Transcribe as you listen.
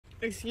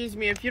Excuse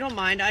me, if you don't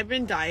mind, I've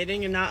been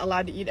dieting and not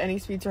allowed to eat any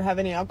sweets or have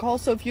any alcohol,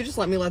 so if you just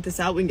let me let this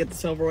out, we can get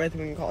this over with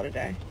and we can call it a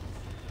day.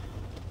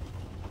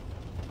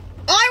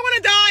 I want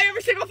to die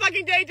every single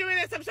fucking day doing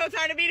this. I'm so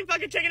tired of eating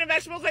fucking chicken and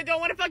vegetables. I don't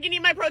want to fucking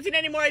eat my protein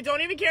anymore. I don't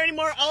even care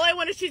anymore. All I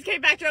want is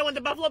Cheesecake Factory. I want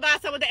the buffalo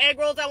bass. I want the egg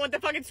rolls. I want the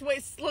fucking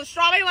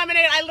strawberry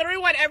lemonade. I literally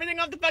want everything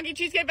off the fucking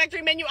Cheesecake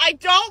Factory menu. I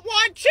don't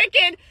want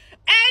chicken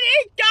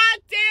any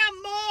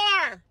goddamn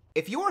more.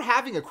 If you're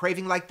having a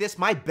craving like this,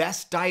 my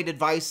best diet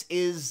advice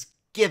is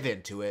give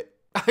into it.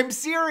 I'm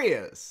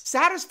serious.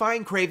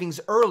 Satisfying cravings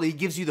early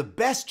gives you the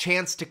best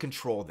chance to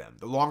control them.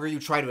 The longer you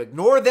try to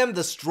ignore them,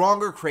 the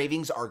stronger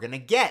cravings are gonna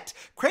get.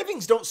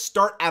 Cravings don't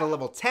start at a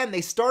level 10,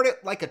 they start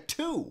at like a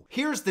 2.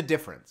 Here's the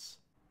difference.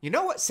 You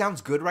know what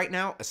sounds good right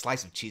now? A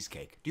slice of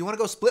cheesecake. Do you wanna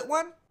go split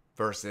one?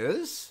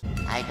 Versus...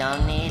 I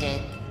don't need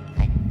it.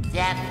 I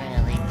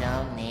definitely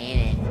don't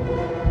need it.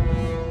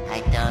 I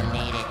don't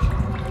need it.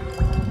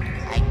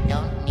 I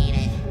don't need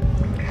it.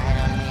 I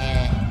don't need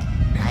it.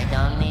 I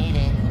don't need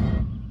it.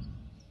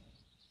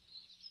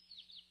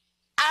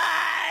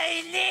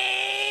 I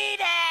need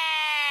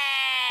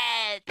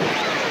it!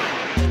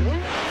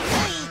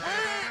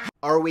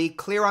 Are we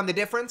clear on the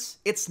difference?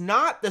 It's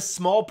not the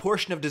small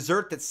portion of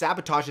dessert that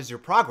sabotages your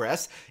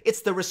progress,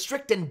 it's the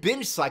restrict and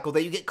binge cycle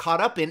that you get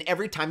caught up in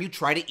every time you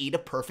try to eat a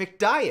perfect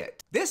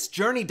diet. This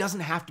journey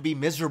doesn't have to be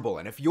miserable,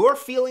 and if you're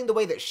feeling the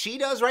way that she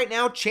does right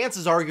now,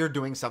 chances are you're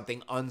doing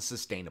something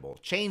unsustainable.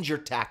 Change your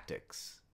tactics.